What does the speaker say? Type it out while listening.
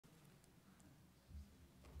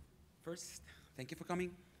First, thank you for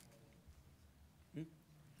coming.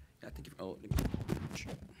 Yeah, thank you.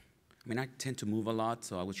 I mean, I tend to move a lot,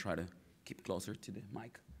 so I will try to keep closer to the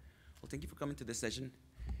mic. Well, thank you for coming to this session.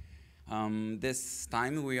 This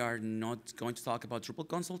time, we are not going to talk about Drupal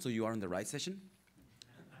console, so you are in the right session.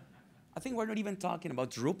 I think we're not even talking about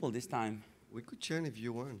Drupal this time. We could change if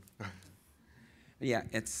you want. Yeah,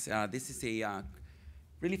 it's this is a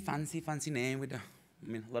really fancy name with a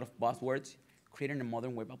lot of buzzwords. Creating a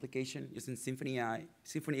modern web application using Symfony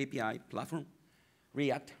API platform,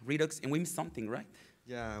 React, Redux, and we missed something, right?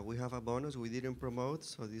 Yeah, we have a bonus we didn't promote,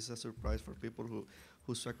 so this is a surprise for people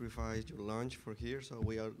who sacrificed your lunch for here. So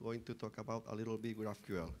we are going to talk about a little bit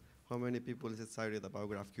GraphQL. How many people is excited about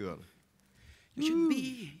GraphQL? You should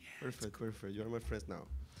be. Perfect, perfect. You are my friends now.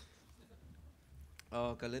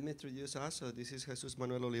 Okay, let me introduce us. So this is Jesus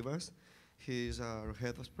Manuel Olivas. He's our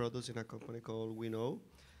head of products in a company called We Know.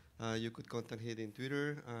 You could contact him in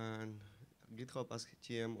Twitter and GitHub as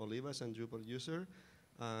GM Olivas and Drupal user.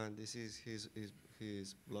 And this is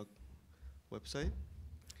his blog website.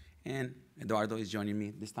 And Eduardo is joining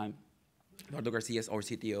me this time. Eduardo Garcia is our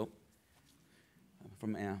CTO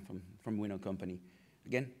from Wino Company.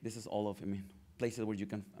 Again, this is all of places where you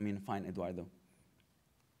can find Eduardo.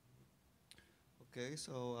 Okay,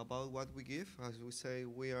 so about what we give, as we say,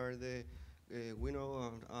 we are the we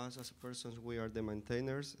know us as persons, we are the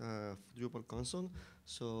maintainers of Drupal console.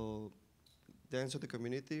 So thanks to the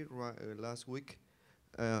community last week.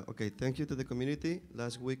 Okay, thank you to the community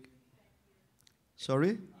last week.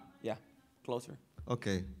 Sorry? Yeah, closer.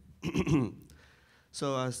 Okay.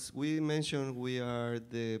 So as we mentioned, we are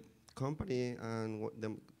the company and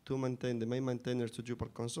the main maintainers to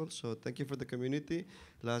Drupal console. So thank you for the community.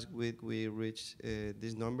 Last week we reached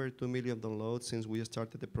this number, 2 million downloads since we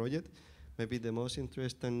started the project. Maybe the most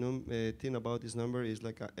interesting thing about this number is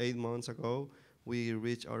like 8 months ago, we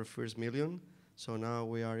reached our first million. So now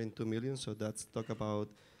we are in 2 million. So that's talk about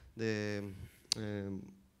the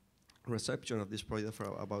reception of this project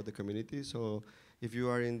about the community. So if you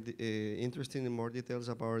are interested in more details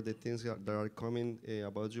about the things that are coming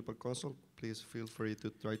about Drupal console, please feel free to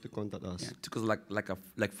try to contact us. Yeah, it took us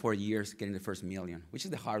like 4 years getting the first million, which is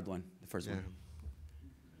the hard one, the first one.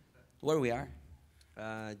 Where we are?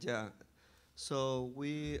 Yeah. So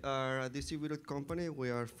we are a distributed company.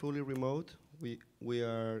 We are fully remote. We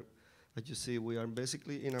are, as you see, we are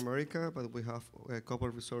basically in America, but we have a couple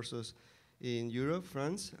of resources in Europe,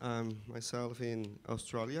 France, and myself in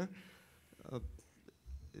Australia.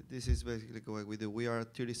 This is basically what we do. We are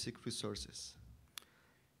 36 resources.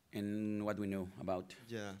 And what we know about?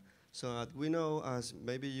 Yeah. So we know, as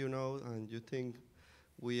maybe you know, and you think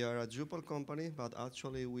we are a Drupal company, but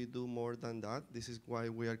actually we do more than that. This is why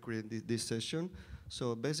we are creating this session.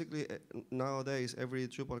 So basically, nowadays, every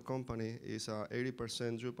Drupal company is a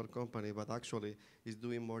 80% Drupal company, but actually is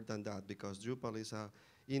doing more than that because Drupal is a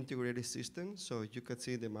integrated system. So you can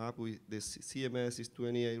see the map. The CMS is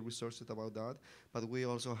 28 resources about that, but we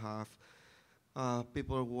also have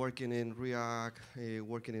people working in React,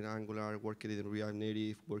 working in Angular, working in React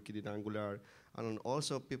Native, working in Angular, and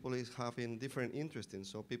also people is having different interests.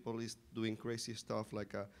 So people is doing crazy stuff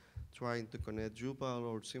like trying to connect Drupal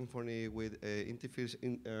or Symfony with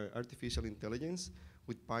artificial intelligence,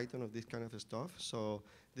 with Python, of this kind of stuff. So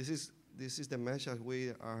this is the message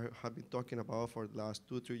we have been talking about for the last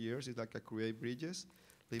 2-3 years. It's like a create bridges,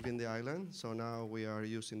 leaving the island. So now we are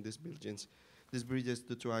using these bridges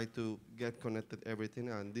to try to get connected everything,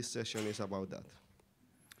 and this session is about that.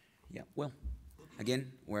 Yeah, well,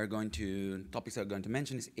 again, topics we're going to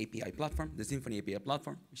mention is API platform, the Symfony API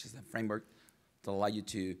platform, which is a framework to allow you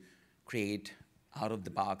to create out of the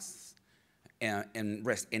box and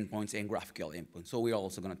REST endpoints and GraphQL endpoints. So we're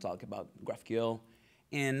also going to talk about GraphQL,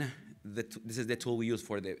 and this is the tool we use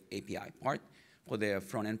for the API part. For the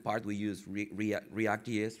front-end part, we use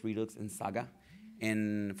ReactJS, Redux, and Saga.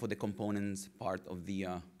 And for the components part of the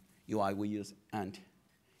UI, we use Ant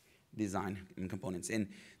design and components. And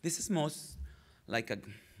this is most like a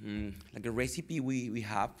recipe we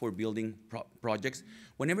have for building projects.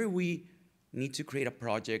 Whenever we need to create a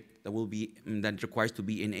project that requires to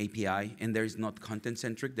be in API, and there is not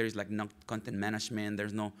content-centric, there is like no content management,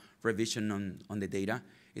 there's no revision on the data.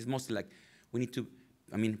 It's mostly like we need to,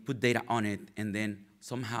 put data on it, and then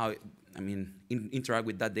somehow, interact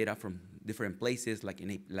with that data from different places, like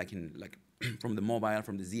from the mobile,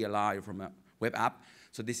 from the ZLI, or from a web app.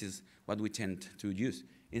 So this is what we tend to use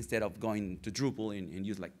instead of going to Drupal and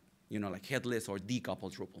use like headless or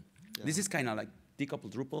decoupled Drupal. Yeah. This is kind of like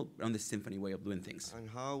decoupled Drupal on the Symfony way of doing things. And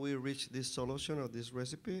how we reach this solution or this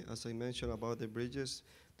recipe, as I mentioned about the bridges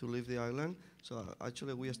to leave the island. So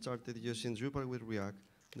actually we started using Drupal with React.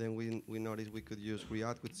 Then we noticed we could use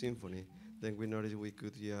React with Symfony. Then we noticed we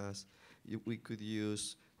could use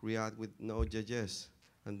React with Node.js.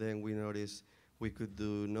 And then we noticed we could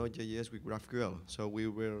do Node.js with GraphQL. So we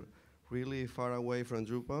were really far away from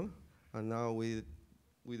Drupal, and now we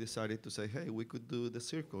decided to say, hey, we could do the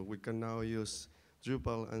circle. We can now use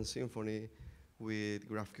Drupal and Symfony with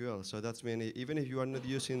GraphQL. So that's meaning even if you are not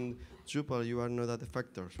using Drupal, you are not at the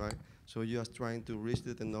factors, right? So you are trying to reach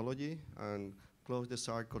the technology and close the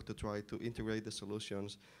circle to try to integrate the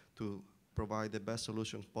solutions to provide the best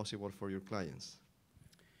solutions possible for your clients.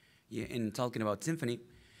 Yeah, and talking about Symfony,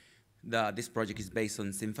 this project is based on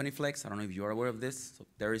Symfony Flex. I don't know if you're aware of this. So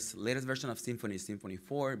there is latest version of Symfony, Symfony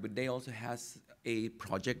 4, but they also has a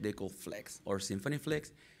project they call Flex or Symfony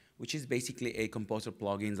Flex, which is basically a composer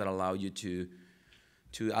plugins that allow you to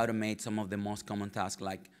automate some of the most common tasks,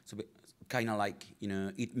 like kind of like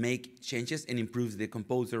it make changes and improves the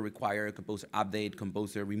composer require, composer update,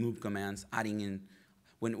 composer remove commands, adding in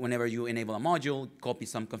whenever you enable a module, copy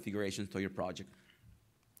some configurations to your project.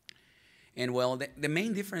 And well, the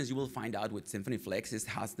main difference you will find out with Symfony Flex is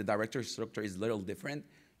how the directory structure is a little different.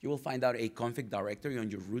 You will find out a config directory on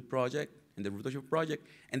your root project, in the root of your project,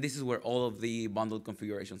 and this is where all of the bundled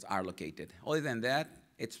configurations are located. Other than that,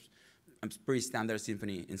 it's a pretty standard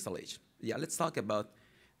Symfony installation. Yeah, let's talk about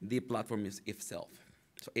the platform itself.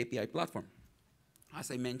 So API platform. As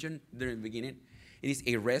I mentioned during the beginning, it is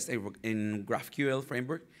a REST in GraphQL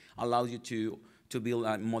framework, allows you to build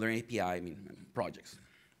modern API projects.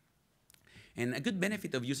 And a good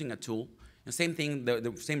benefit of using a tool, the same thing,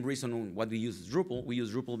 the same reason why we use Drupal. We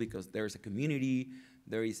use Drupal because there's a community,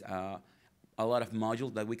 there is a lot of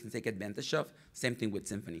modules that we can take advantage of. Same thing with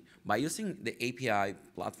Symfony. By using the API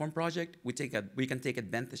platform project, we can take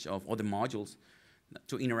advantage of all the modules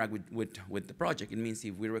to interact with the project. It means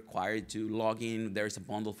if we're required to log in, there's a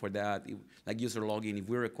bundle for that, like user login. If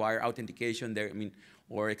we require authentication,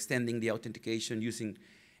 or extending the authentication using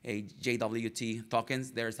a JWT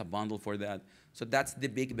tokens, there's a bundle for that. So that's the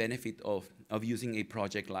big benefit of using a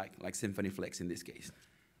project like Symfony Flex in this case.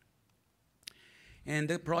 And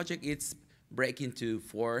the project, it's break into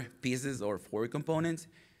 4 pieces or 4 components.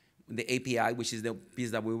 The API, which is the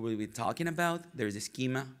piece that we will be talking about. There's a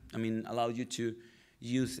schema, allows you to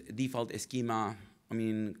use default schema,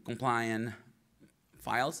 compliant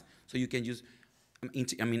files. So you can use,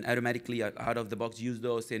 automatically out of the box use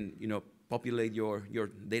those and, populate your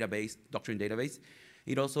database, Doctrine database.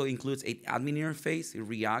 It also includes an admin interface,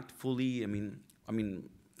 React, fully,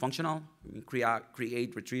 functional,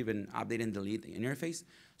 create, retrieve, and update and delete the interface.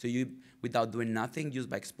 So you, without doing nothing, just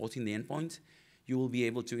by exposing the endpoint, you will be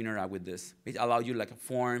able to interact with this. It allows you like a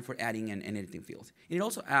form for adding and editing fields. And it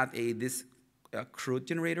also adds this CRUD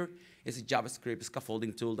generator. It's a JavaScript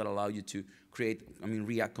scaffolding tool that allows you to create,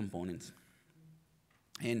 React components.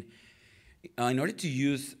 And in order to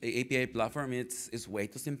use an API platform, it's way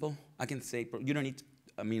too simple. I can say you don't need,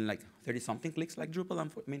 like 30-something clicks like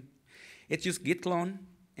Drupal. It's just git clone,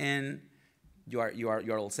 and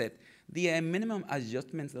you're all set. The minimum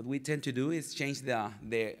adjustments that we tend to do is change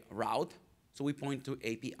the route. So we point to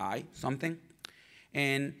API something,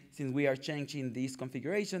 and since we are changing this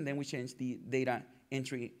configuration, then we change the data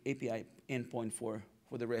entry API endpoint for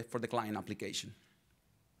the client application.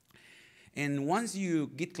 And once you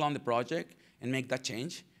git clone the project and make that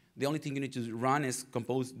change, the only thing you need to run is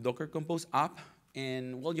Docker Compose app,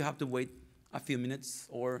 and well, you have to wait a few minutes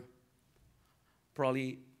or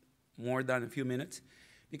probably more than a few minutes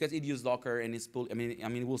because it uses Docker and it's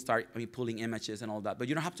we'll start pulling images and all that, but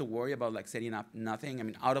you don't have to worry about like setting up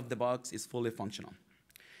nothing. Out of the box, it's fully functional.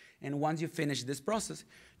 And once you finish this process,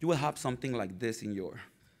 you will have something like this in your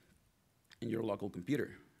local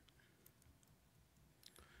computer.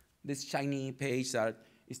 This shiny page that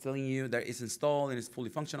is telling you that it's installed and it's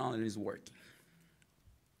fully functional and it is working.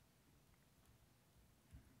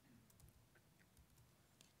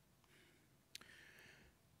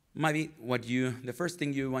 Maybe the first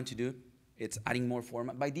thing you want to do, it's adding more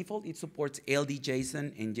format. By default, it supports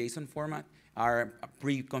LD-JSON and JSON format are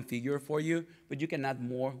pre-configured for you, but you can add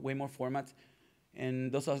way more formats.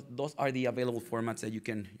 And those are the available formats that you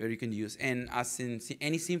can use. And as in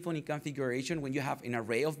any Symfony configuration, when you have an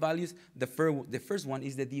array of values, the first one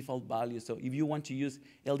is the default value. So if you want to use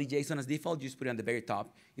LD-JSON as default, just put it on the very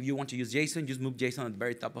top. If you want to use JSON, just move JSON at the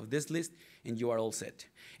very top of this list, and you are all set.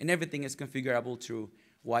 And everything is configurable through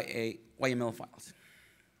YML files.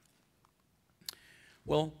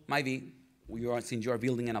 Well, maybe since you are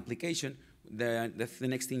building an application, the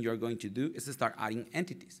next thing you're going to do is to start adding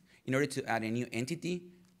entities. In order to add a new entity,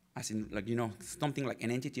 as in something like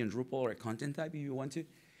an entity in Drupal or a content type if you want to,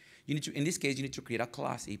 you need to, in this case, you need to create a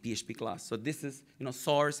class, a PHP class. So this is,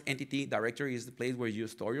 source entity directory is the place where you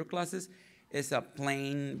store your classes. It's a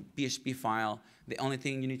plain PHP file. The only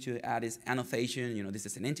thing you need to add is annotation. This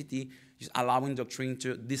is an entity, just allowing Doctrine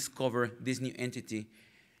to discover this new entity.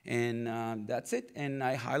 And that's it. And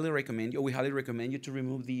I highly recommend you, we highly recommend you to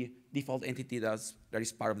remove the default entity that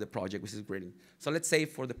is part of the project, which is grading. So let's say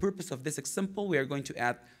for the purpose of this example, we are going to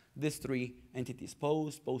add these three entities: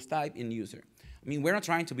 post, post type, and user. We're not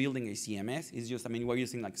trying to building a CMS. It's just, we're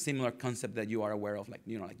using like similar concept that you are aware of, like,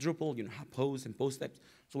 like Drupal, have posts and post types.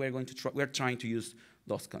 So we're trying to use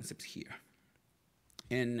those concepts here.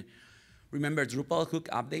 And remember Drupal hook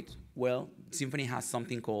update? Well, Symfony has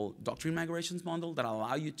something called Doctrine migrations bundle that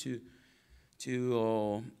allow you to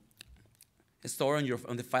store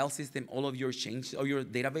on the file system all of your changes, or your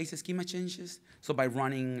database schema changes. So by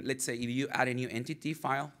running, let's say if you add a new entity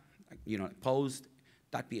file, like,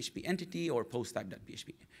 post.php entity or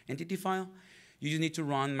post-type.php entity file, you just need to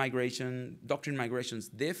run Doctrine migrations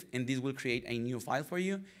diff, and this will create a new file for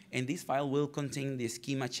you. And this file will contain the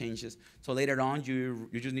schema changes. So later on, you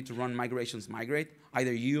just need to run migrations migrate,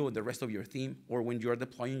 either you or the rest of your team, or when you're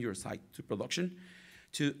deploying your site to production,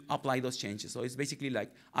 to apply those changes. So it's basically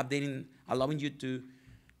like updating, allowing you to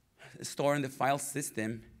store in the file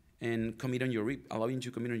system and commit on your allowing you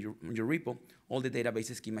to commit on your repo all the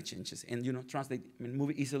database schema changes, and translate, move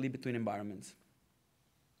it easily between environments.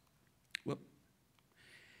 Well,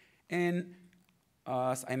 and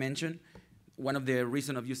as I mentioned, one of the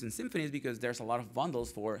reasons of using Symfony is because there's a lot of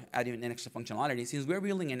bundles for adding an extra functionality. Since we're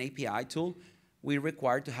building an API tool, we're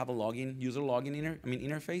required to have a user login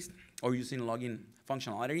interface, or using login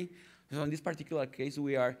functionality. So in this particular case,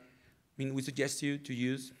 we suggest you to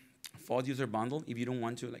use FOSS user bundle if you don't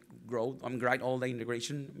want to like write all the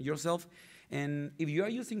integration yourself. And if you are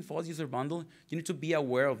using FOSS user bundle, you need to be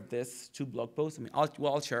aware of this 2 blog posts.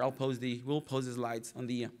 We'll post the slides on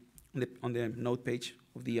the note page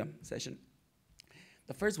of the session.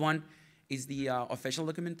 The first one is the official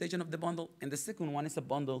documentation of the bundle, and the second one is a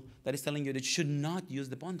bundle that is telling you that you should not use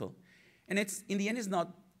the bundle. And in the end, it's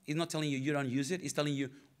not telling you don't use it. It's telling you,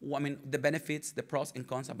 the benefits, the pros and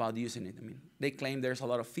cons about using it. They claim there's a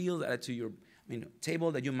lot of fields added to your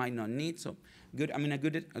table that you might not need. So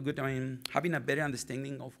having a better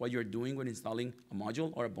understanding of what you're doing when installing a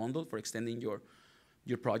module or a bundle for extending your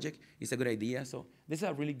project is a good idea. So this is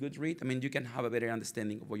a really good read. You can have a better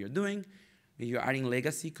understanding of what you're doing. You're adding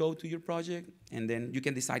legacy code to your project, and then you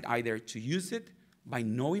can decide either to use it by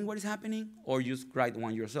knowing what is happening or just write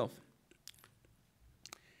one yourself.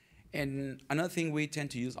 And another thing we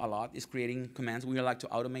tend to use a lot is creating commands. We like to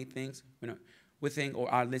automate things. We think,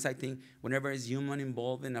 or at least I think, whenever there's human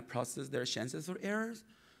involved in a process, there are chances for errors.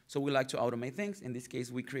 So we like to automate things. In this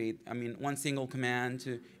case, we create, one single command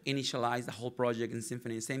to initialize the whole project in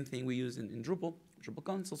Symfony. Same thing we use in Drupal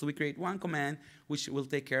console. So we create one command which will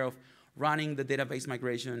take care of running the database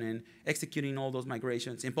migration and executing all those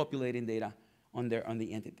migrations and populating data on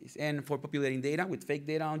the entities. And for populating data with fake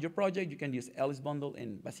data on your project, you can use Alice bundle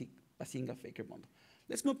and Basinga Faker bundle.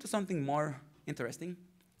 Let's move to something more interesting.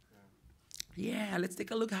 Yeah, let's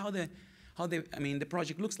take a look how the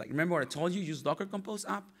project looks like. Remember what I told you? Use Docker Compose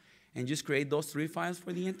app and just create those 3 files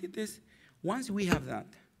for the entities. Once we have that,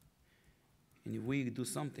 and if we do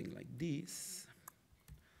something like this,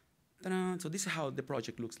 so this is how the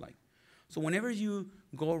project looks like. So whenever you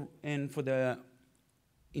go in for the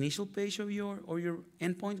initial page of your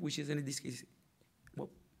endpoint, which is in this case,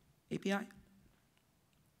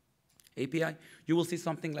 API, you will see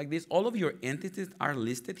something like this. All of your entities are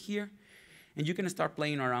listed here, and you can start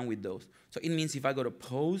playing around with those. So it means if I go to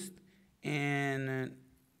post and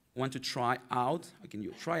want to try out, I can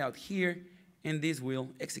do try out here, and this will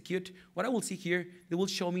execute. What I will see here, it will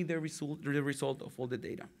show me the result of all the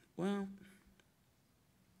data. Well,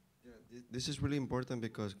 this is really important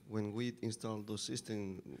because when we install those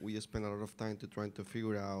systems, we spend a lot of time trying to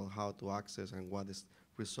figure out how to access and what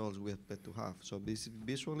results we expect to have. So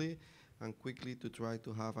visually and quickly to try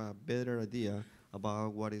to have a better idea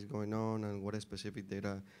about what is going on and what specific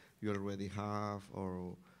data you already have,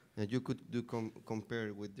 and you could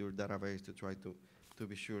compare with your database to try to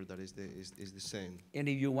be sure that is the same. And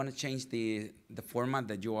if you want to change the format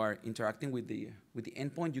that you are interacting with the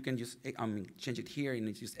endpoint, you can just change it here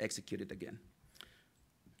and just execute it again.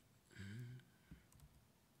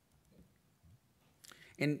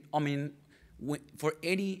 And for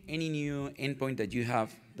any new endpoint that you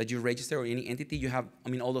have, that you register, or any entity, you have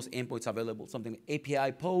all those endpoints available. Something like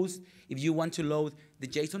API post. If you want to load the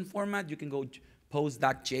JSON format, you can go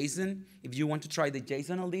post.json. If you want to try the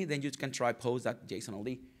JSON LD, then you can try post.json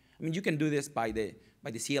LD. You can do this by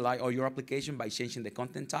by the CLI or your application by changing the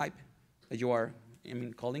content type that you are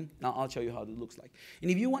calling. Now I'll show you how it looks like. And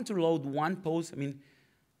if you want to load one post,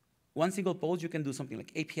 one single post, you can do something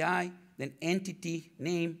like API, then entity,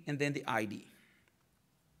 name, and then the ID.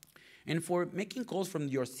 And for making calls from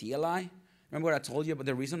your CLI, remember what I told you about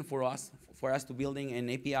the reason for us to building an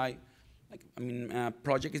API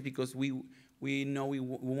project is because we know we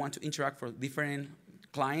want to interact for different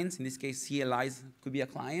clients. In this case, CLIs could be a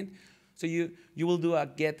client. So you will do a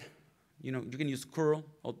get, you can use curl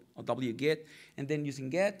or wget, and then using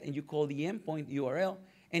get, and you call the endpoint URL,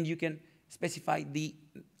 and you can specify the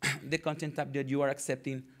content type that you are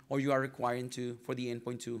accepting or you are requiring for the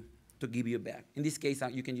endpoint to give you back. In this case,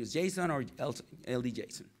 you can use JSON or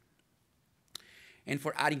LD-JSON. And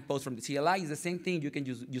for adding posts from the CLI, it's the same thing. You can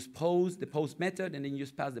use post, the post method, and then you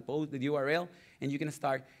just pass the post, the URL, and you can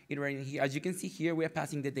start iterating here. As you can see here, we are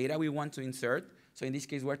passing the data we want to insert. So in this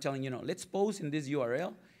case, we're telling, let's post in this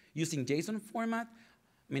URL using JSON format.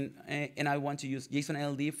 And I want to use JSON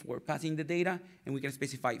LD for passing the data, and we can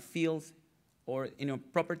specify fields or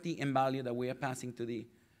property and value that we are passing to the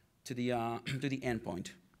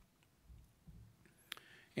endpoint.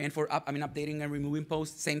 And for updating and removing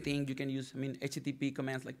posts, same thing. You can use HTTP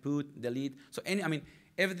commands like put, delete. So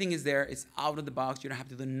everything is there. It's out of the box. You don't have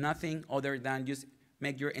to do nothing other than just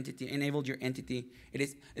make your entity, enable your entity.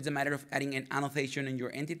 It's a matter of adding an annotation in your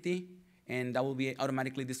entity, and that will be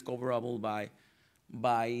automatically discoverable by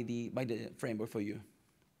the framework for you.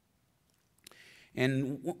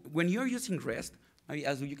 And when you're using REST,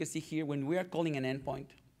 as you can see here, when we are calling an endpoint,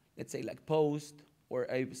 let's say like post or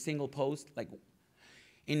a single post,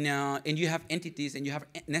 and you have entities and you have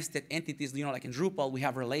nested entities, like in Drupal, we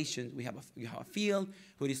have relations. We have a field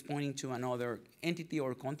who is pointing to another entity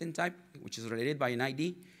or content type, which is related by an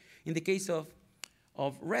ID. In the case of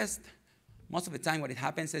REST, most of the time what it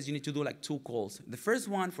happens is you need to do like two calls. The first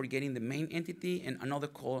one for getting the main entity, and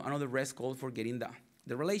another REST call for getting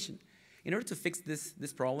the relation. In order to fix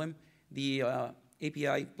this problem, the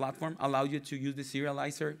API platform allows you to use the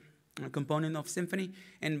serializer component of Symfony,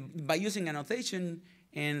 and by using annotation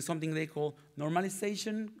and something they call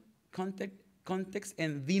normalization context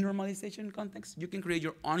and denormalization context, you can create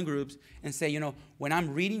your own groups and say, when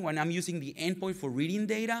I'm using the endpoint for reading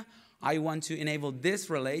data, I want to enable this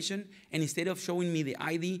relation, and instead of showing me the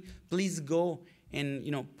ID, please go and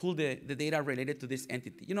pull the data related to this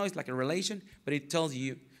entity. It's like a relation, but it tells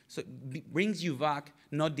you, so it brings you back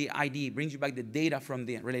not the ID, it brings you back the data from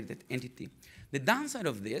the related entity. The downside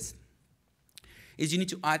of this is you need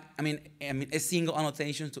to add, a single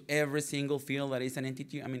annotation to every single field that is an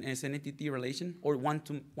entity. It's an entity relation or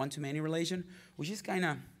one-to-many relation, which is could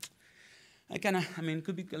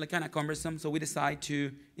be kind of cumbersome. So we decide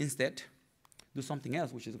to instead do something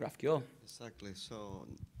else, which is GraphQL. Exactly. So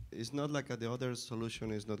it's not like the other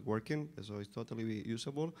solution is not working, so it's totally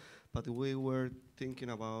usable. But we were thinking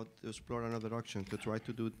about to explore another option to try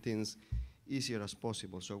to do things easier as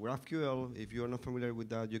possible. So GraphQL, if you're not familiar with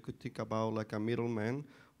that, you could think about like a middleman,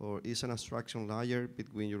 or it's an abstraction layer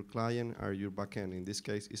between your client and your backend. In this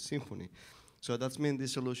case, it's Symfony. So that's mean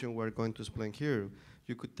this solution we're going to explain here.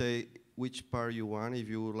 You could take which part you want. If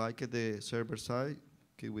you like the server side,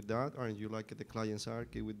 keep with that, or if you like the client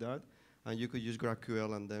side, keep with that. And you could use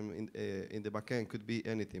GraphQL, and then in the backend could be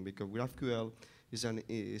anything, because GraphQL is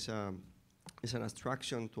an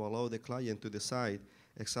abstraction to allow the client to decide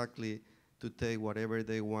exactly to take whatever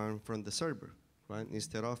they want from the server, right?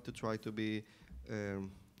 Instead of to try to be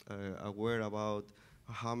aware about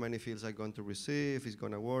how many fields I'm going to receive, if it's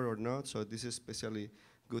going to work or not. So this is especially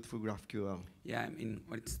good for GraphQL. Yeah,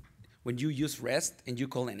 when you use REST and you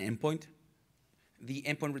call an endpoint, the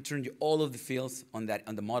endpoint returns you all of the fields on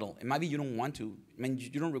the model. And maybe you don't want to.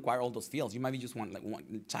 You don't require all those fields. You maybe just want like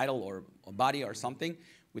one title or a body or something.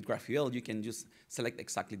 With GraphQL, you can just select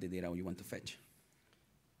exactly the data you want to fetch.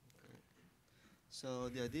 So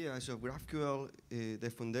the idea is of GraphQL, the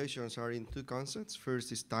foundations are in two concepts.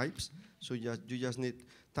 First is types. So you just need,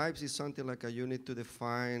 types is something like you need to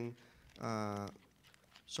define,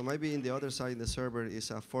 so maybe in the other side, in the server,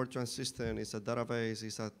 is a Fortran system, it's a database,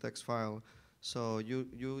 it's a text file. So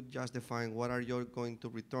you just define what are you going to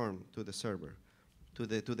return to the server, to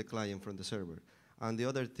the client from the server. And the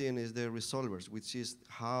other thing is the resolvers, which is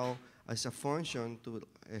how, as a function to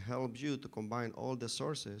help you to combine all the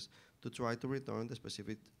sources to try to return the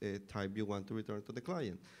specific type you want to return to the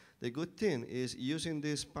client. The good thing is using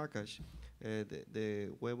this package, the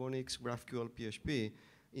Webonics GraphQL PHP,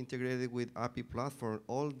 integrated with API platform,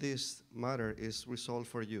 all this matter is resolved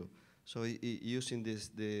for you. So using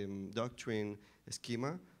the Doctrine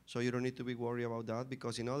schema, So you don't need to be worried about that,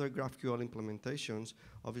 because in other GraphQL implementations,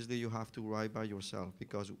 obviously you have to write by yourself,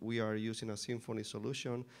 because we are using a Symfony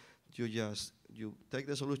solution. You take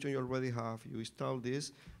the solution you already have, you install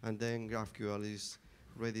this, and then GraphQL is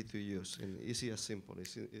ready to use, and easy as simple.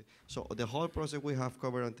 So the whole process we have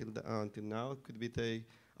covered until now could be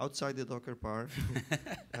outside the Docker part,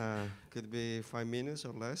 could be 5 minutes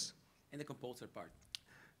or less. And the composer part.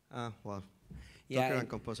 Well, Yeah, Doctrine and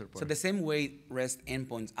composer part. so the same way REST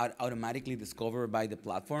endpoints are automatically discovered by the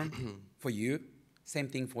platform for you, same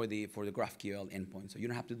thing for the GraphQL endpoint. So you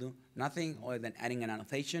don't have to do nothing other than adding an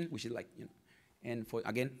annotation, which is like, and for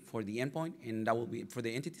the endpoint, and that will be for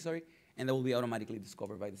the entity, sorry, and that will be automatically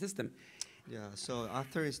discovered by the system. Yeah, so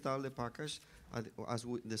after install the package,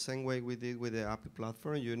 the same way we did with the API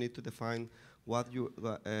platform, you need to define what you,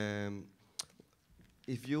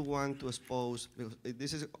 if you want to expose, because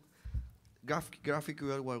this is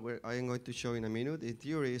GraphQL, what I am going to show in a minute. In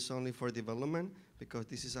theory, it's only for development, because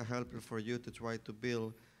this is a helper for you to try to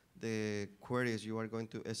build the queries you are going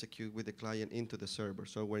to execute with the client into the server.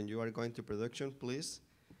 So when you are going to production, please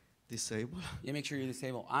disable. Yeah, make sure you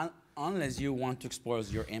disable, unless you want to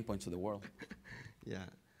expose your endpoint to the world. Yeah.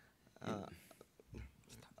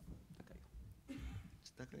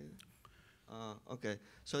 Okay,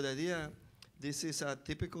 so the idea, this is a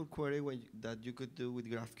typical query that you could do with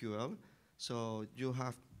GraphQL. So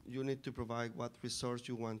you need to provide what resource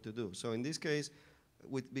you want to do. So in this case,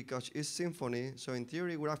 because it's Symfony, so in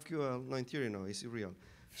theory, GraphQL, no, in theory, no, it's real.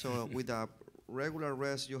 So with a regular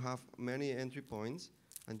REST, you have many entry points,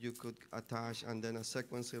 and you could attach and then a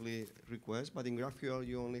sequentially request, but in GraphQL,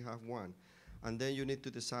 you only have one. And then you need to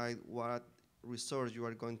decide what resource you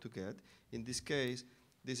are going to get. In this case,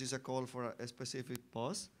 this is a call for a specific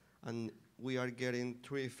post, and we are getting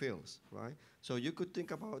 3 fields, right? So you could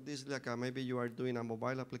think about this like maybe you are doing a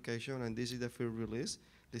mobile application, and this is the field release.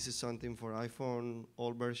 This is something for iPhone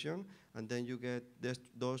old version, and then you get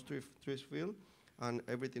those three fields, and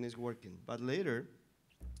everything is working. But later,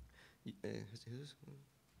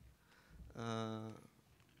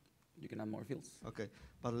 You can add more fields. okay,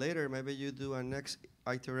 but later maybe you do a next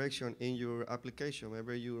iteration in your application,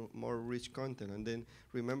 maybe you more rich content, and then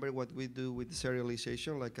remember what we do with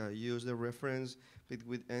serialization, like use the reference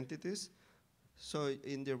with entities. So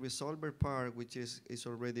in the resolver part, which is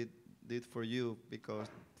already did for you, because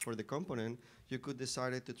for the component, you could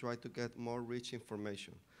decide to try to get more rich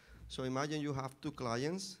information. So imagine you have 2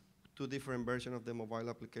 clients, 2 different versions of the mobile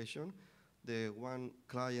application. The one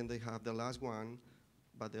client, they have the last one,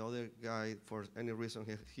 but the other guy, for any reason,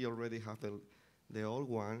 he already have the old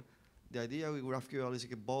one. The idea with GraphQL is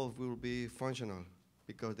that both will be functional,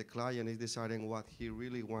 because the client is deciding what he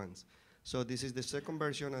really wants. So this is the second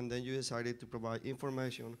version, and then you decided to provide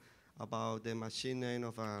information about the machine name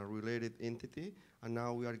of a related entity, and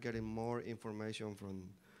now we are getting more information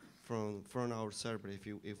from our server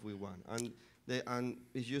if we want. And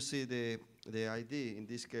if you see the ID in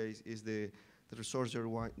this case is the resource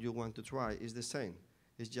you want to try is the same.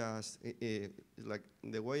 It's just like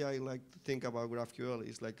the way I like to think about GraphQL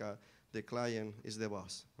is like the client is the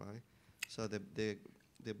boss, right? So the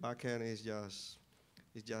backend is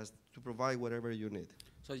just to provide whatever you need.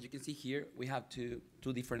 So as you can see here, we have two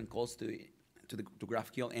different calls to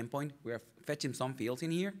GraphQL endpoint. We are fetching some fields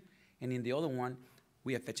in here, and in the other one,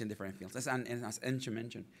 we are fetching different fields. As Andrew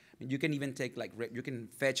mentioned, I mean, you can even take you can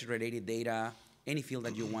fetch related data, any field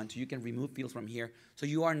that you want to. You can remove fields from here, so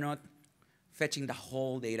you are not fetching the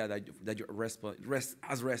whole data that your REST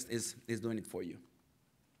is doing it for you.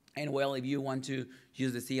 And well, if you want to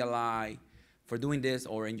use the CLI for doing this,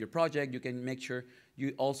 or in your project, you can make sure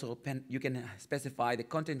you also you can specify the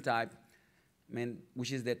content type,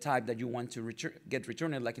 which is the type that you want to get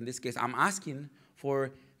returned. Like in this case, I'm asking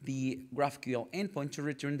for the GraphQL endpoint to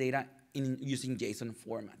return data using JSON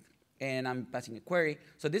format, and I'm passing a query.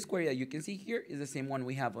 So this query that you can see here is the same one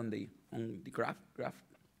we have on the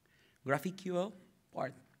GraphQL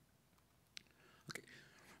part.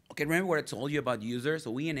 Okay, remember what I told you about users?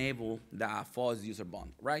 So we enable the false user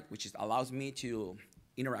bond, right? Which allows me to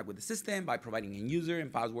interact with the system by providing a user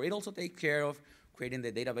and password. It also takes care of creating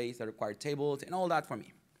the database, the required tables, and all that for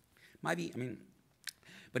me.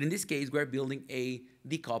 But in this case, we're building a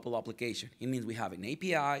decoupled application. It means we have an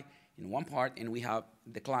API in one part, and we have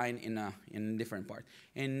the client in a different part.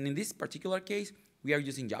 And in this particular case, we are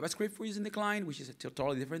using JavaScript for using the client, which is a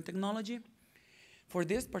totally different technology. For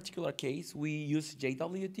this particular case, we use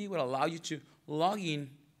JWT, which allow you to log in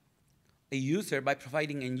a user by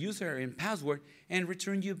providing a user and password and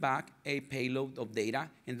return you back a payload of data.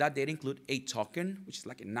 And that data include a token, which is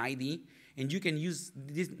like an ID. And you can use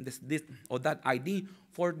that ID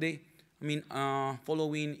for the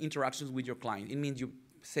following interactions with your client. It means you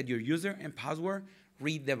set your user and password,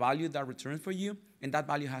 read the value that returns for you, and that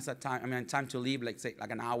value has a time, time to live, like say,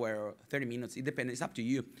 like an hour or 30 minutes. It depends. It's up to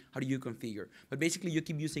you. How do you configure? But basically, you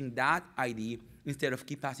keep using that ID instead of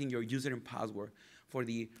keep passing your user and password for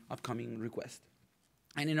the upcoming request.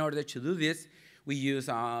 And in order to do this, we use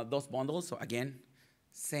those bundles. So again,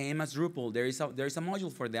 same as Drupal. There is a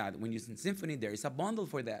module for that. When using Symfony, there is a bundle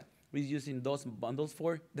for that. We're using those bundles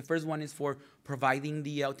for. The first one is for providing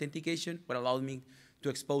the authentication, what allows me to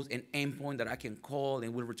expose an endpoint that I can call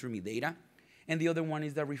and will return me data. And the other one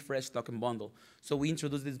is the refresh token bundle. So we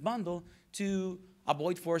introduced this bundle to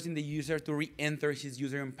avoid forcing the user to re-enter his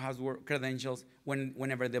user and password credentials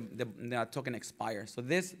whenever the token expires. So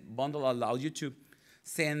this bundle allows you to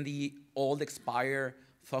send the old expired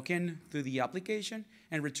token to the application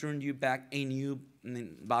and return you back a new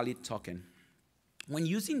valid token. When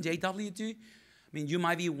using JWT, you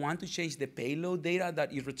might want to change the payload data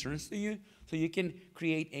that it returns to you, so you can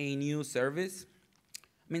create a new service.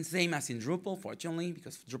 Same as in Drupal, fortunately,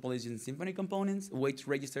 because Drupal is using Symfony components, a way to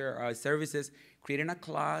register our services, creating a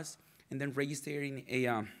class, and then registering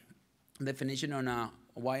a definition on a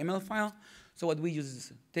YML file. So what we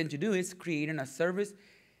tend to do is creating a service,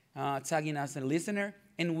 tagging as a listener,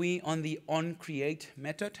 and we, on the onCreate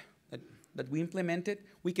method that we implemented,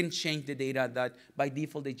 we can change the data that by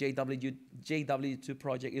default the JW2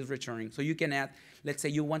 project is returning. So you can add, let's say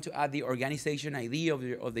you want to add the organization ID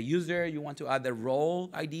of the user, you want to add the role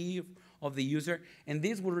ID of the user, and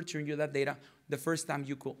this will return you that data the first time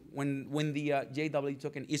you when the JW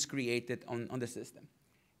token is created on the system.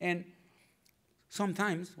 And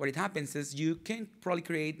sometimes what it happens is you can probably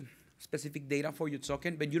create specific data for your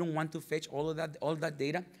token, but you don't want to fetch all that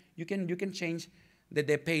data. You can change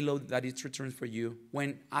the payload that it returns for you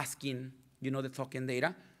when asking, the token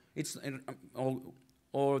data,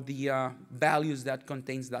 or the values that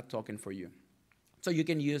contains that token for you. So you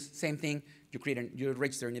can use same thing. You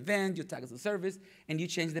register an event, you tag as a service, and you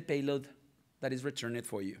change the payload that is returned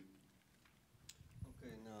for you.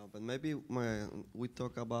 Okay, now, but maybe we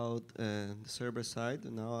talk about the server side.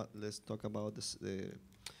 Now let's talk about the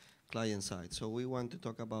client side. So we want to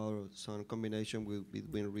talk about some combination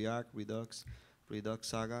between React,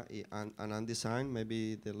 Redux-Saga, and Undesign.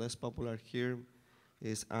 Maybe the less popular here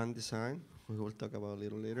is Undesign. We will talk about a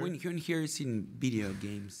little later. When here is in video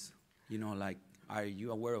games, like, are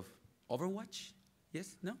you aware of Overwatch?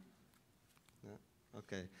 Yes? No? Yeah.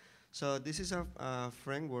 Okay. So this is a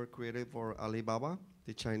framework created for Alibaba,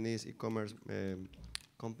 the Chinese e-commerce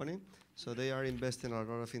company. So they are investing a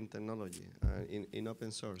lot in technology, in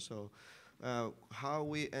open source. So how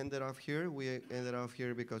we ended up here? We ended up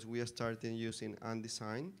here because we started using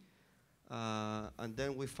Undesign. And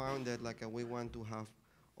then we found that we want to have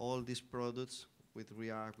all these products with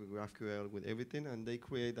React, with GraphQL, with everything, and they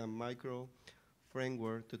create a micro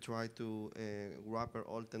framework to try to wrap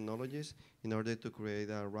all technologies in order to create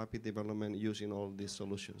a rapid development using all these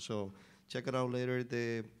solutions. So check it out later,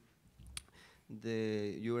 the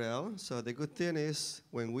URL. So the good thing is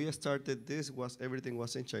when we started this, everything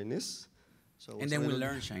was in Chinese. So and then we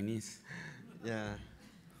learned Chinese. Yeah.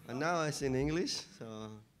 And now it's in English. So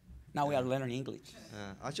now we are learning English.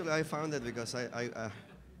 Actually, I found it because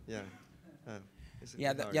yeah.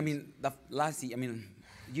 The last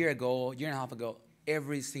year and a half ago,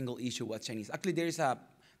 every single issue was Chinese. Actually, there's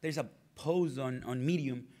a post on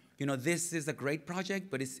Medium. This is a great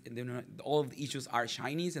project, but all of the issues are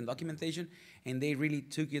Chinese and documentation, and they really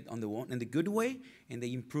took it in the good way, and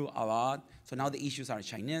they improved a lot. So now the issues are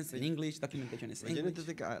Chinese and English, documentation is English. You need to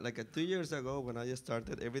think, 2 years ago when I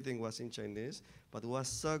started, everything was in Chinese, but it was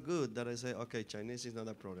so good that I said, okay, Chinese is not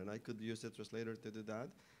a problem. I could use the translator to do that,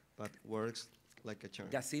 but works like a charm.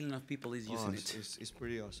 Gazillion of people is using it. It's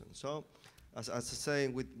pretty awesome. So, as I was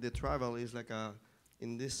saying, with the travel is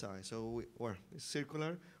in this side. So it's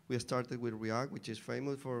circular. We started with React, which is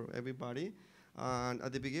famous for everybody. And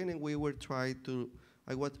at the beginning, I will try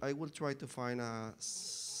to find a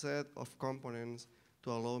set of components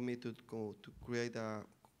to allow me to create a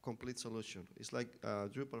complete solution. It's like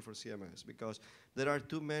Drupal for CMS, because there are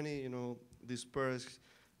too many, dispersed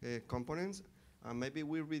components. Maybe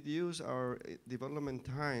we reduce our development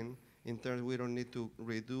time in terms we don't need to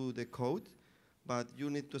redo the code, but you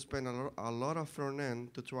need to spend a lot of front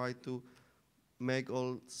end to try to make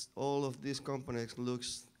all of these components look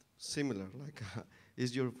similar,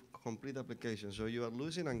 it's your complete application. So you are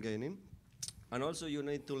losing and gaining. And also you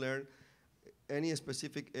need to learn any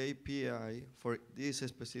specific API for this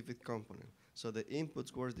specific component. So the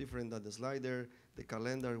inputs work different than the slider, the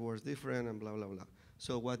calendar works different, and blah, blah, blah.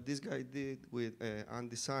 So what this guy did with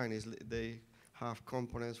Undesign is they have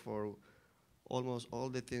components for almost all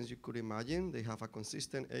the things you could imagine. They have a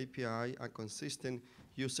consistent API, a consistent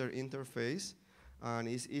user interface, and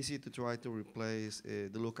it's easy to try to replace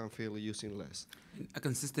the look and feel using less. A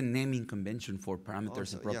consistent naming convention for parameters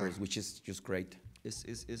Also, and properties, yeah. which is just great. It's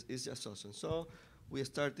just awesome. So we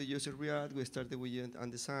started using React, we started with Unit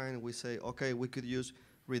and Design. We say, okay, we could use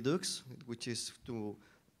Redux, which is to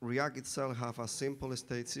React itself have a simple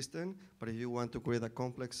state system, but if you want to create a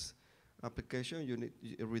complex application, you need,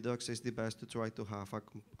 Redux is the best to try to have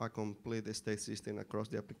a complete state system across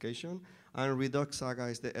the application. And Redux-Saga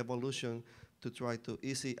is the evolution to try to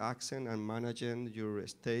easy access and managing your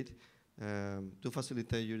state to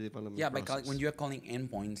facilitate your development process. When you're calling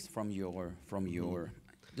endpoints from your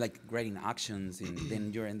like writing actions, and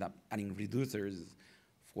then you end up adding reducers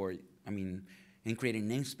for, and creating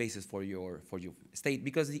namespaces for your state,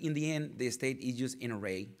 because in the end the state is just an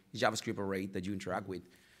array, JavaScript array that you interact with.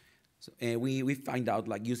 So we find out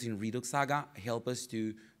like using Redux-Saga help us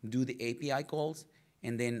to do the API calls,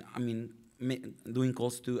 and then doing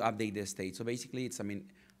calls to update the state. So basically, it's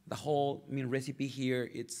the whole recipe here.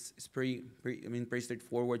 It's pretty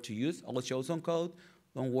straightforward to use. I'll show some code.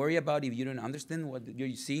 Don't worry about if you don't understand what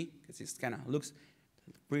you see, because it kind of looks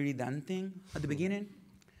pretty daunting at the beginning.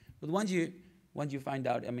 But once you find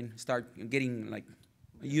out, start getting like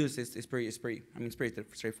use, it's pretty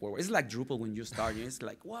straightforward. It's like Drupal when you start. It's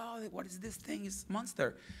like, wow, what is this thing? It's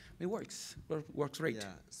monster. It works great.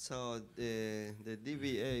 Yeah. So the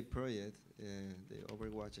DVA project, the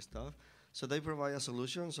Overwatch stuff. So they provide a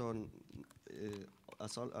solution. So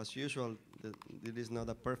as usual, it is not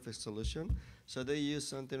a perfect solution. So they use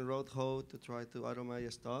something Roadhog to try to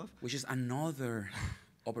automate stuff. Which is another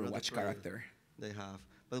Overwatch character. They have.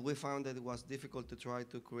 But we found that it was difficult to try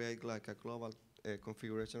to create like a global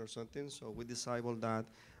configuration or something. So we disabled that,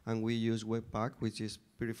 and we use Webpack, which is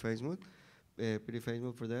pretty famous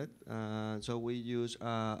for that. So we use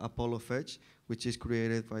Apollo Fetch, which is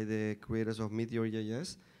created by the creators of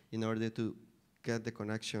Meteor.js, in order to get the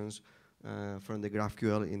connections from the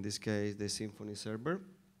GraphQL, in this case, the Symfony server.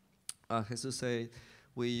 As Jesus said,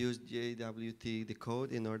 we use JWT, the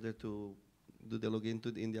code, in order to do the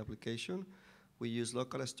login in the application. We use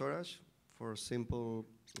local storage for simple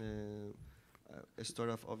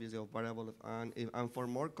storage, obviously, of variable, and for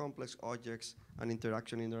more complex objects and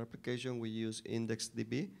interaction in our application, we use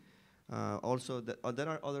IndexedDB. Also, there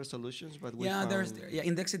are other solutions, but we found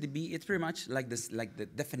IndexedDB. It's pretty much like this, like the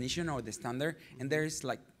definition or the standard, and there is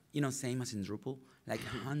like same as in Drupal, like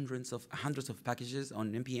hundreds of packages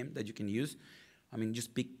on npm that you can use.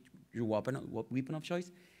 Just pick your weapon of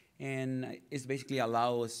choice, and it's basically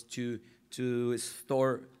allow us to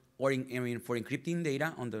store for encrypting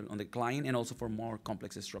data on the client, and also for more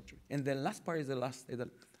complex structure. And the last part is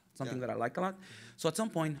something that I like a lot. So at some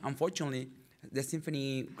point, unfortunately, the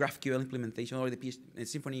Symfony GraphQL implementation, or the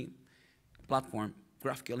Symfony platform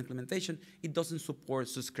GraphQL implementation, it doesn't support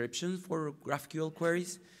subscriptions for GraphQL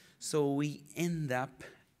queries. So we end up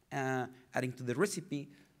adding to the recipe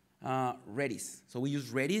Redis. So we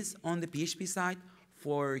use Redis on the PHP side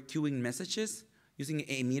for queuing messages, using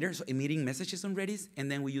emitter, so emitting messages on Redis,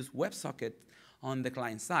 and then we use WebSocket on the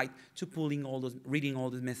client side to reading all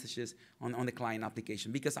those messages on the client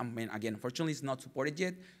application. Because again, unfortunately, it's not supported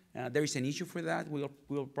yet. There is an issue for that.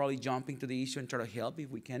 We'll probably jump into the issue and try to help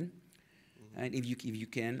if we can, and if you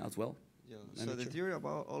can as well. Yeah. So the theory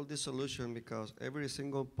about all this solution, because every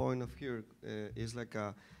single point of here is like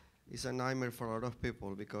it's a nightmare for a lot of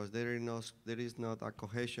people, because there is not a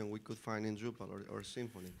cohesion we could find in Drupal or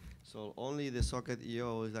Symfony. So only the socket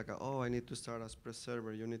EO is like, I need to start a Express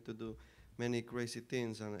server. You need to do many crazy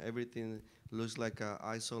things, and everything looks like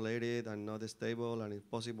isolated and not stable and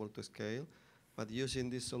impossible to scale. But using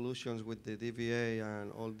these solutions with the DVA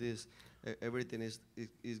and all this, everything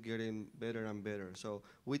is getting better and better. So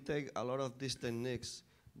we take a lot of these techniques,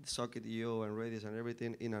 socket EO and Redis and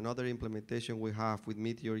everything, in another implementation we have with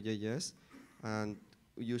Meteor.js and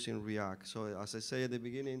using React. So as I say at the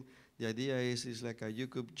beginning, the idea is like you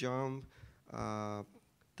could jump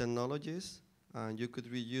technologies, and you could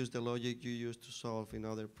reuse the logic you used to solve in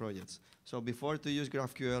other projects. So before, to use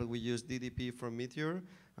GraphQL, we used DDP from Meteor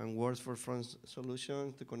and Words for Front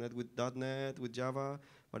solutions to connect with .NET, with Java,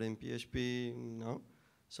 but in PHP, no.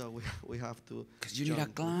 So we have to. Because you need a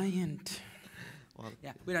client. Well,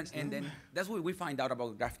 yeah, and then that's what we find out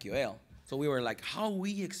about GraphQL. So we were like, how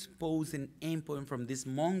we expose an endpoint from this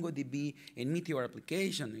MongoDB and Meteor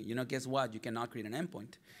application? Guess what? You cannot create an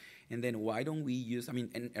endpoint. And then why don't we use,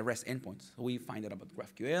 a REST endpoints? So we find out about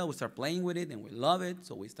GraphQL, we start playing with it, and we love it,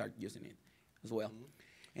 so we start using it as well.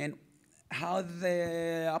 And how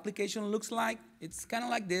the application looks like, it's kind of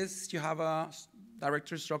like this. You have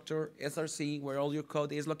directory structure, src, where all your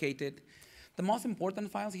code is located. The most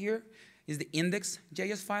important files here is the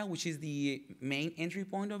index.js file, which is the main entry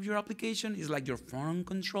point of your application. It's like your forum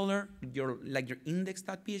controller, like your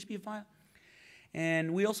index.php file.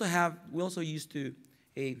 And we also used to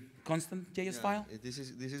a constant.js file. This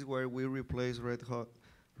is where we replace Red Hat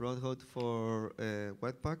for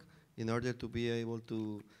Webpack in order to be able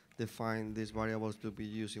to define these variables to be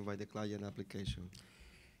used by the client application.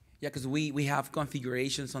 Yeah, because we have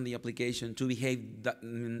configurations on the application to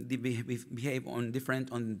behave on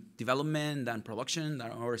different on development and production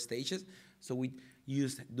and our stages. So we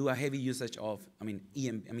do a heavy usage of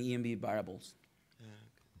EMB variables.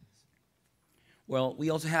 Well,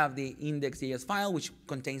 we also have the index.js file, which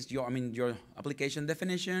contains your application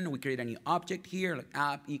definition. We create a new object here, like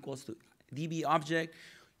app equals to DB object.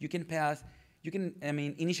 You can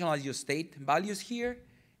initialize your state values here.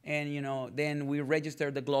 And then we register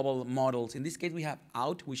the global models. In this case, we have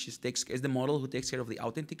out, which is the model who takes care of the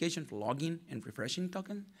authentication for login and refreshing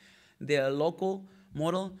token. The local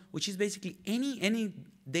model, which is basically any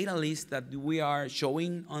data list that we are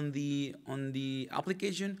showing on the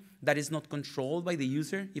application that is not controlled by the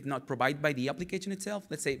user, if not provided by the application itself.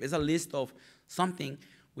 Let's say it's a list of something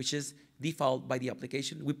which is default by the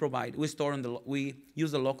application. We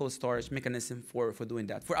use the local storage mechanism for doing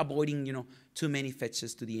that, for avoiding too many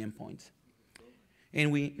fetches to the endpoint.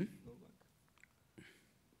 And we.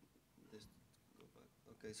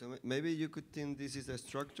 Okay, so maybe you could think this is a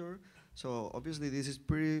structure. So obviously this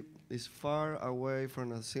is far away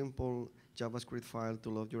from a simple JavaScript file to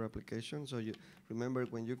load your application. So you remember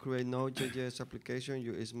when you create Node.js application,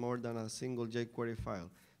 it's more than a single jQuery file.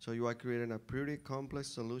 So you are creating a pretty complex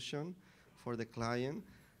solution for the client.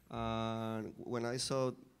 When I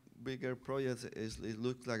saw bigger projects, it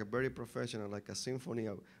looked like a very professional, like a Symfony,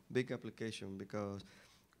 a big application, because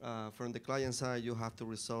from the client side, you have to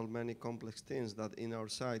resolve many complex things that in our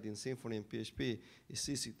side, in Symfony and PHP, is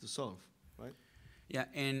easy to solve, right? Yeah,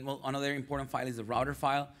 and well, another important file is the router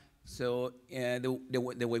file. So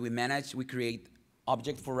the way we manage, we create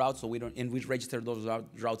object for routes, so we register those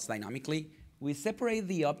routes dynamically. We separate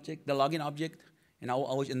the object, the login object, and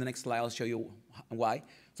in the next slide I'll show you why.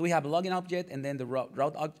 So we have a login object and then the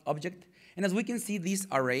route object. And as we can see, this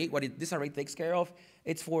array, this array takes care of,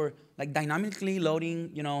 it's for like dynamically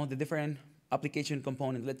loading, the different application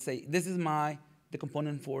components. Let's say this is the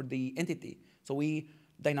component for the entity. So we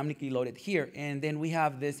dynamically load it here, and then we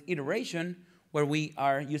have this iteration where we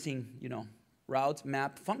are using, routes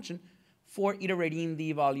map function for iterating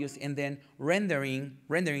the values and then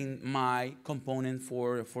rendering my component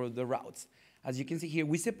for the routes. As you can see here,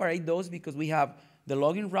 we separate those because we have the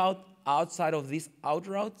login route outside of this out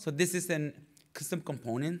route. So this is a custom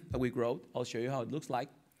component that we wrote. I'll show you how it looks like.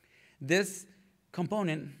 This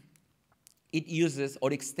component, it uses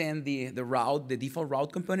or extends the route, the default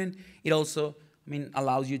route component. It also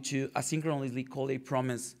allows you to asynchronously call a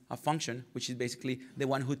promise, a function, which is basically the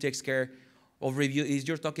one who takes care of review. Is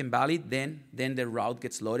your token valid? Then the route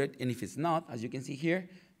gets loaded. And if it's not, as you can see here,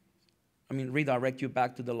 redirect you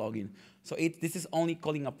back to the login. So this is only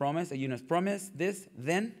calling a promise, a unit promise, this,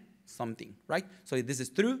 then something, right? So if this is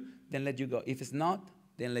true, then let you go. If it's not,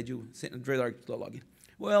 then let you redirect to the login.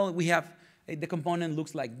 Well, we have, the component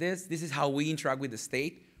looks like this. This is how we interact with the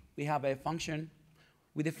state. We have a function.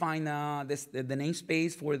 We define the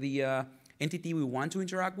namespace for the entity we want to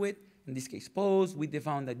interact with. In this case, pose. We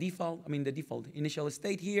define the default initial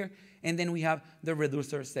state here. And then we have the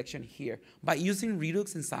reducer section here. By using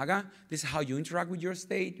Redux and Saga, this is how you interact with your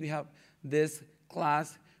state. We have this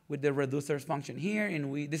class with the reducer function here,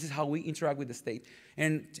 and this is how we interact with the state.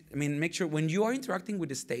 And make sure when you are interacting with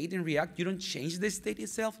the state in React, you don't change the state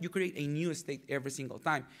itself. You create a new state every single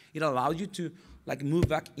time. It allows you to move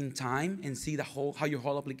back in time and see how your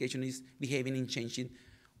whole application is behaving and changing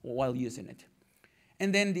while using it.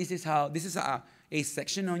 And then this is a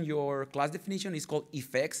section on your class definition. It's called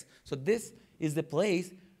effects. So this is the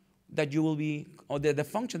place that you will be, or the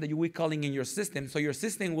function that you will be calling in your system. So your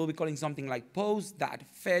system will be calling something like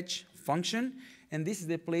post.fetch function. And this is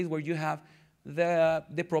the place where you have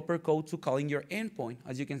the proper code to calling your endpoint.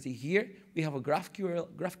 As you can see here, we have a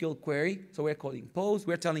GraphQL query. So we're calling post.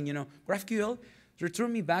 We're telling, GraphQL,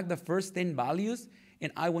 return me back the first 10 values.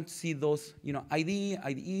 And I want to see those, ID,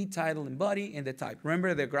 IDE, title, and body, and the type.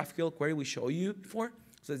 Remember the GraphQL query we showed you before?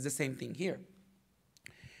 So it's the same thing here.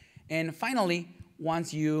 And finally,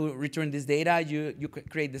 once you return this data, you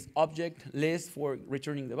create this object list for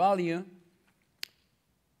returning the value.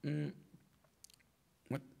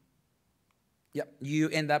 You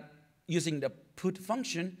end up using the put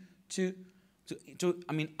function to to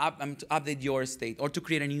update your state or to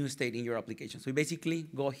create a new state in your application. So we basically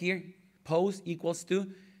go here, post equals to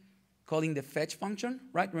calling the fetch function,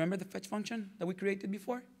 right? Remember the fetch function that we created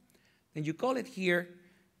before? Then you call it here.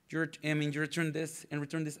 You return this and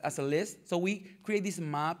return this as a list. So we create this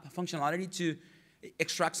map functionality to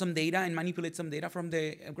extract some data and manipulate some data from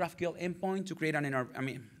the GraphQL endpoint to create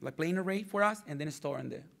like plain array for us, and then store on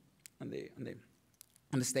the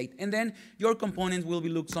state. And then your components will be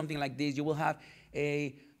look something like this. You will have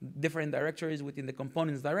different directories within the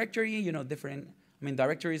components directory. Different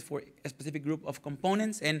directories for a specific group of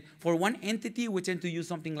components. And for one entity, we tend to use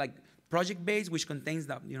something like project base, which contains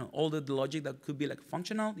that, all the logic that could be like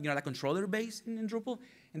functional, like controller base in Drupal,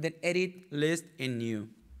 and then edit, list, and new.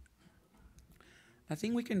 I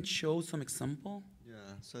think we can show some example. Yeah,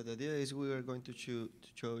 so the idea is we are going to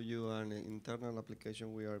show you an internal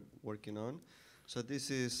application we are working on. So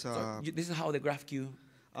this is this is how the GraphQL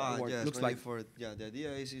looks like. The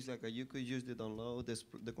idea is like you could use the download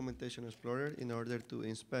documentation explorer in order to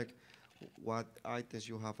inspect what items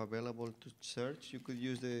you have available to search. You could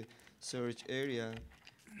use the search area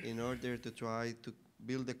in order to try to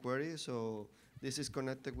build the query. So this is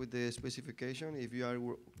connected with the specification. If you are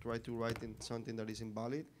try to write in something that is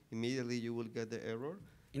invalid, immediately you will get the error.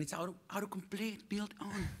 And it's autocomplete built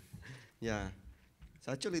on. Yeah.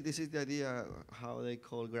 So actually, this is the idea how they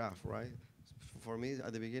call graph, right? For me,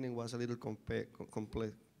 at the beginning, was a little complex,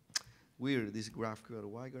 weird. This GraphQL,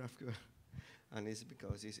 why GraphQL? And it's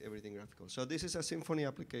because it's everything graphical. So this is a Symfony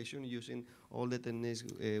application using all the techniques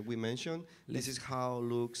we mentioned. This is how it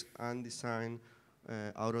looks and designed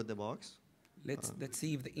out of the box. Let's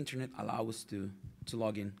see if the internet allows to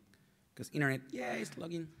log in, because internet, it's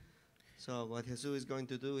logging. So what Jesus is going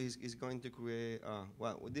to do is going to create,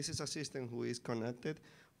 this is a system who is connected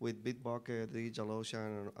with Bitbucket,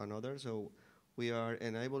 DigitalOcean, and others. So we are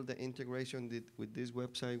enable the integration with this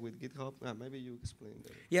website, with GitHub. Maybe you explain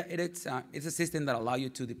that. Yeah, it's a system that allows you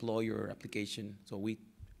to deploy your application. So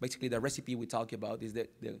basically the recipe we talk about is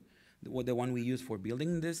the one we use for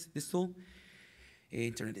building this tool.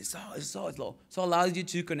 Internet is so slow. So it allows you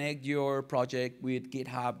to connect your project with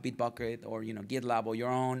GitHub, Bitbucket, or GitLab or your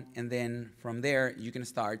own, and then from there you can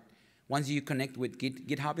start. Once you connect with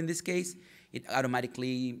GitHub in this case, it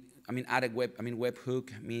automatically add a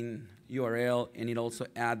webhook, URL, and it also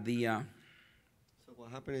add the. So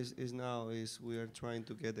what happened is now we are trying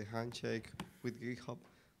to get a handshake with GitHub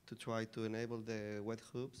to try to enable the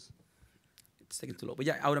webhooks. It's taking too long, but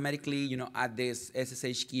automatically add this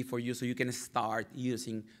SSH key for you, so you can start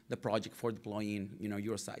using the project for deploying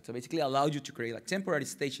your site. So basically, allows you to create like temporary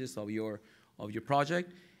stages of your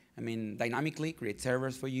project. Dynamically create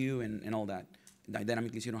servers for you and all that.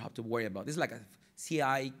 Dynamically, so you don't have to worry about. This is like a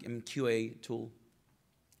CI and QA tool,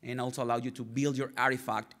 and also allow you to build your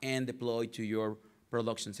artifact and deploy to your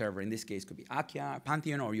production server. In this case, could be Akia,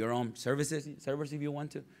 Pantheon, or your own servers if you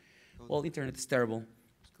want to. Well, internet is terrible.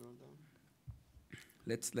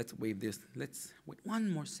 Let's waive this. Let's wait one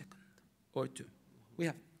more second or two. We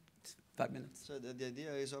have 5 minutes. So the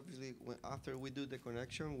idea is obviously after we do the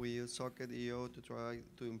connection, we use Socket.io to try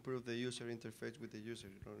to improve the user interface with the user.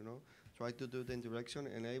 Try to do the interaction,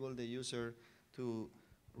 enable the user to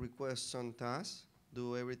request some tasks,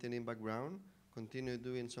 do everything in background, continue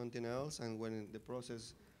doing something else, and when the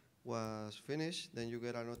process was finished, then you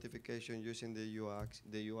get a notification using the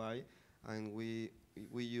UI, and we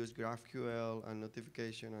use GraphQL and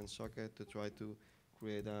notification and Socket to try to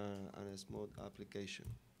create a smooth application.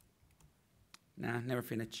 Never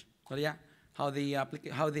finish. So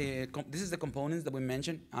this is the components that we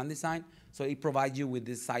mentioned on design. So it provides you with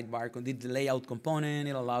this sidebar, the layout component.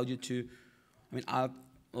 It allows you to, allow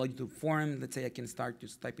you to form. Let's say I can start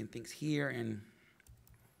just typing things here and,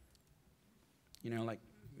 like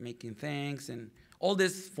making things and all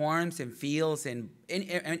these forms and fields and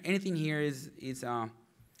anything here is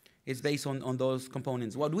based on those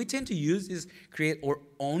components. What we tend to use is create our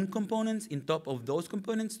own components in top of those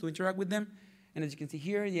components to interact with them. And as you can see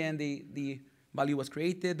here, the value was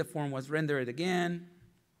created, the form was rendered again.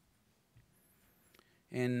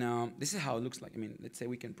 And this is how it looks like. Let's say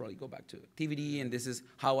we can probably go back to activity, and this is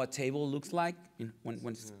how a table looks like. When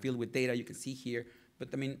it's filled with data, you can see here.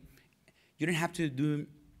 But you don't have to do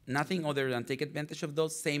nothing other than take advantage of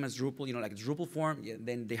those, same as Drupal, like Drupal form.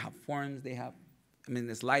 Then they have forms, they have,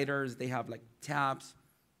 the sliders, they have like tabs.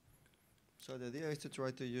 So the idea is to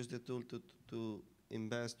try to use the tool to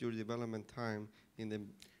invest your development time in the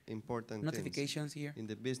important notifications things, here in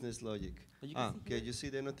the business logic. You see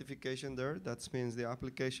the notification there? That means the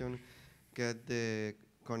application get the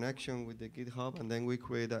connection with the GitHub, and then we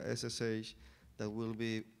create a SSH that will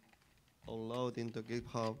be uploaded into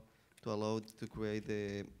GitHub to allow to create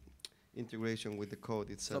the integration with the code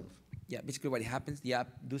itself. So, yeah, basically what happens, the app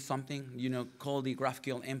do something, call the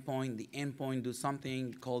GraphQL endpoint, the endpoint do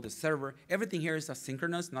something, call the server. Everything here is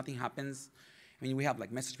asynchronous, nothing happens. I mean, we have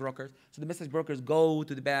like message brokers. So the message brokers go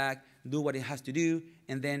to the back, do what it has to do,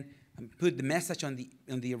 and then put the message on the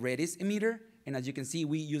Redis emitter. And as you can see,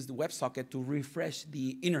 we use the WebSocket to refresh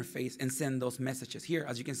the interface and send those messages. Here,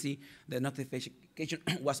 as you can see, the notification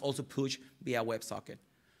was also pushed via WebSocket.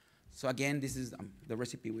 So again, this is the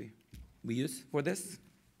recipe we use for this.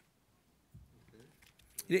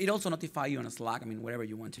 It also notifies you on a Slack, I mean, wherever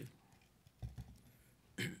you want to.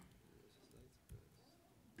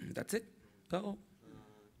 That's it. Go.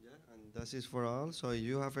 Yeah, and that is for all. So if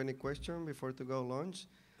you have any question before to go launch,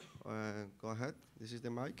 go ahead. This is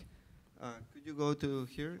the mic. Could you go to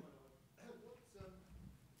here? It's a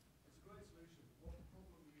great solution. What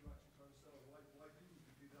problem are you actually trying to solve? Why didn't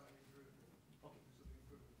you do that in Drupal?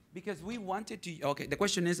 Because we wanted to. Okay, the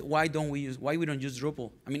question is why we don't use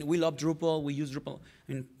Drupal? I mean, we love Drupal. We use Drupal.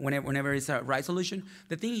 I mean, whenever it's a right solution.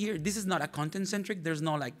 The thing here, this is not a content centric. There's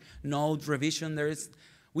no like node revision.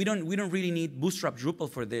 We don't really need Bootstrap Drupal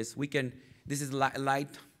for this. We can. This is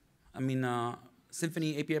light. I mean,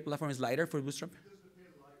 Symfony API platform is lighter for Bootstrap. It doesn't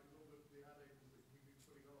appear like with all the add-ins that we've been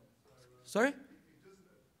putting on. So, Sorry? it doesn't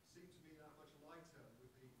seem to be that much lighter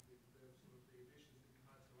with the sort of the additions that you've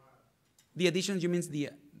had to add. The additions, you mean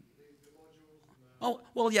the modules and Oh,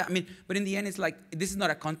 well, yeah, I mean, but in the end, it's like, this is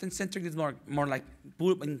not a content-centric, it's more like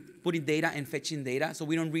putting data and fetching data, so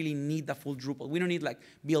we don't really need the full Drupal. We don't need, like,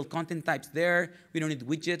 build content types there, we don't need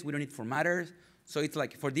widgets, we don't need formatters, so it's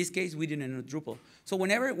like, for this case, we didn't need Drupal. So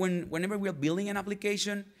whenever we're building an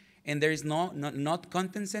application and there is not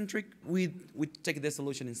content-centric, we take this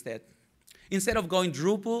solution instead. Instead of going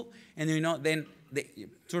Drupal and, then they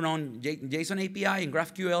turn on JSON API and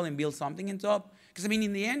GraphQL and build something on top. Because, I mean,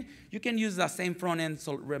 in the end, you can use the same front-end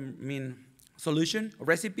solution or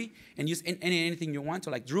recipe and use anything you want,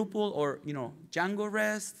 so like Drupal or, Django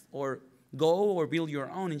REST or Go, or build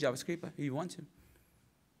your own in JavaScript if you want to.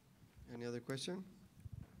 Any other question?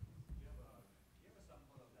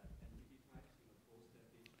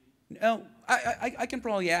 No, I can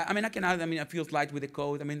probably, yeah. I mean, I can add, a few slides with the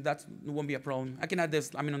code. I mean, that won't be a problem. I can add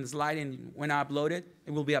this, on the slide, and when I upload it,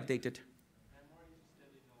 it will be updated.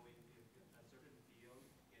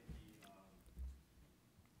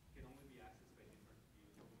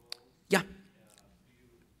 Yeah.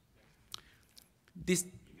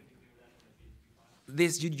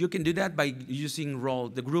 You can do that by using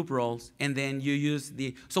the group roles, and then you use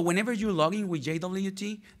so whenever you're logging with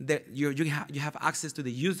JWT, you have access to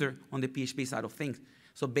the user on the PHP side of things.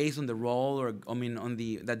 So based on the role, or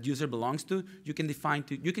that user belongs to, you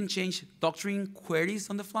can change Doctrine queries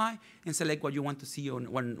on the fly and select what you want to see or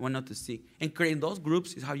what not to see. And creating those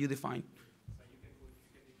groups is how you define.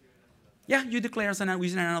 Yeah, you declare using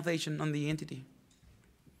an annotation on the entity.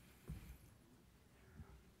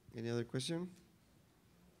 Any other question?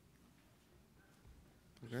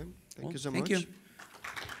 Okay, thank you so much. Thank you.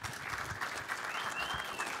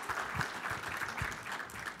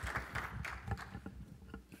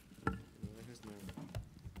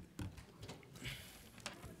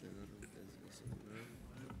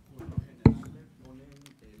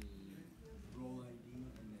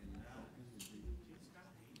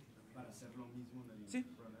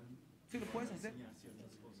 Sí, lo puedes hacer.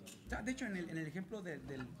 De hecho, en el ejemplo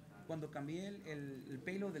cuando cambié el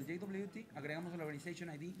payload del JWT, agregamos el Organization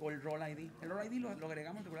ID o el Role ID. El Role ID lo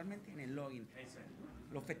agregamos regularmente en el login.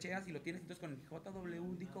 Lo fecheas y lo tienes entonces con el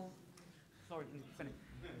JWT code. Sorry,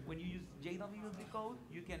 when you use JWT code,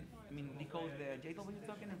 you can decode the JWT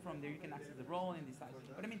token, and from there you can access the role and decide.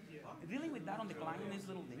 But dealing with that on the client is a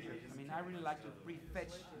little dangerous. I really like to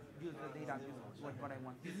pre-fetch use the data, like what I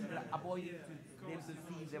want. Avoid them to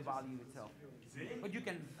see the value itself. But you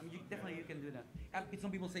can, definitely you can do that.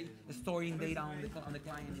 Some people say storing data on the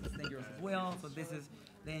client is dangerous as well. So this is,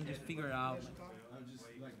 then just figure it out.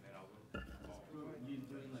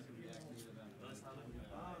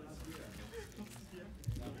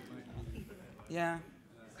 Yeah,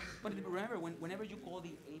 but remember, whenever you call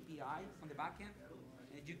the API on the backend,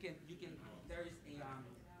 you can there is a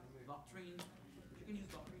Doctrine. You can use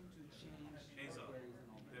Doctrine to change queries and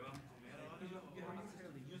all that. Because you have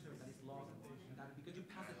necessarily the user that is logged in that, because you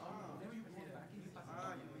pass it on. Whenever you call the backend, you pass it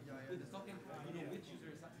on with the token. You know which user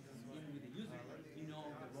is accessing in with the user. You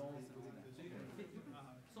know the roles and all that. So you can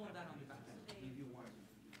solve that on the backend if you want to.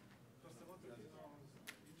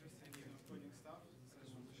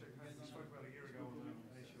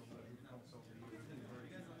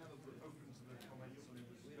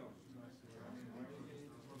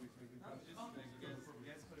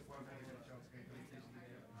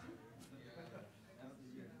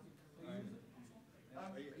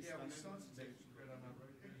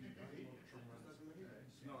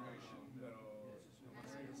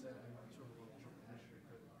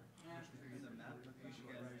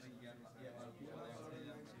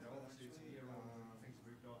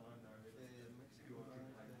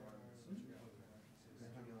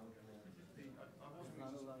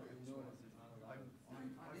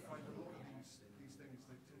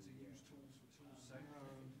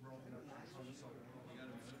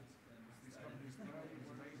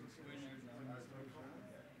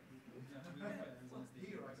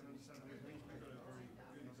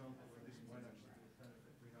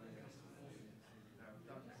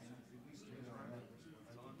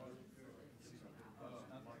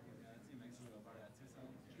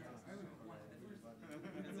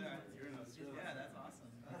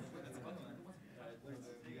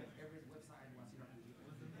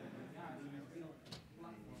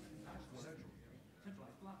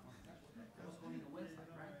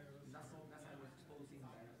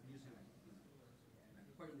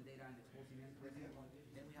 importing the data and exposing it, for example.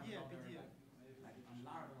 Then we have another like a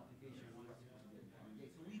Laravel application where we're supposed to do it. Okay,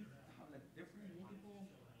 so we have like different multiple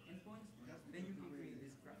endpoints. Then you can create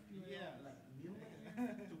this GraphQL like middle layer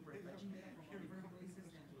to prefetching data from different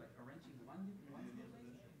places and to like arranging one single place.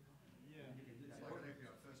 Yeah. You can do that. It's like an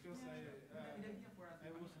API first. Because The idea for us,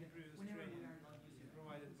 I was in previous whenever we training are not using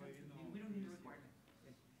provided by, we don't need to require that.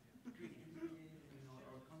 Create images,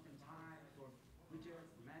 or content types, or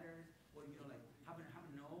widgets, matters, or like have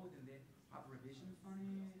a node and then have revisions on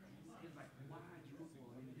it. It's like, why?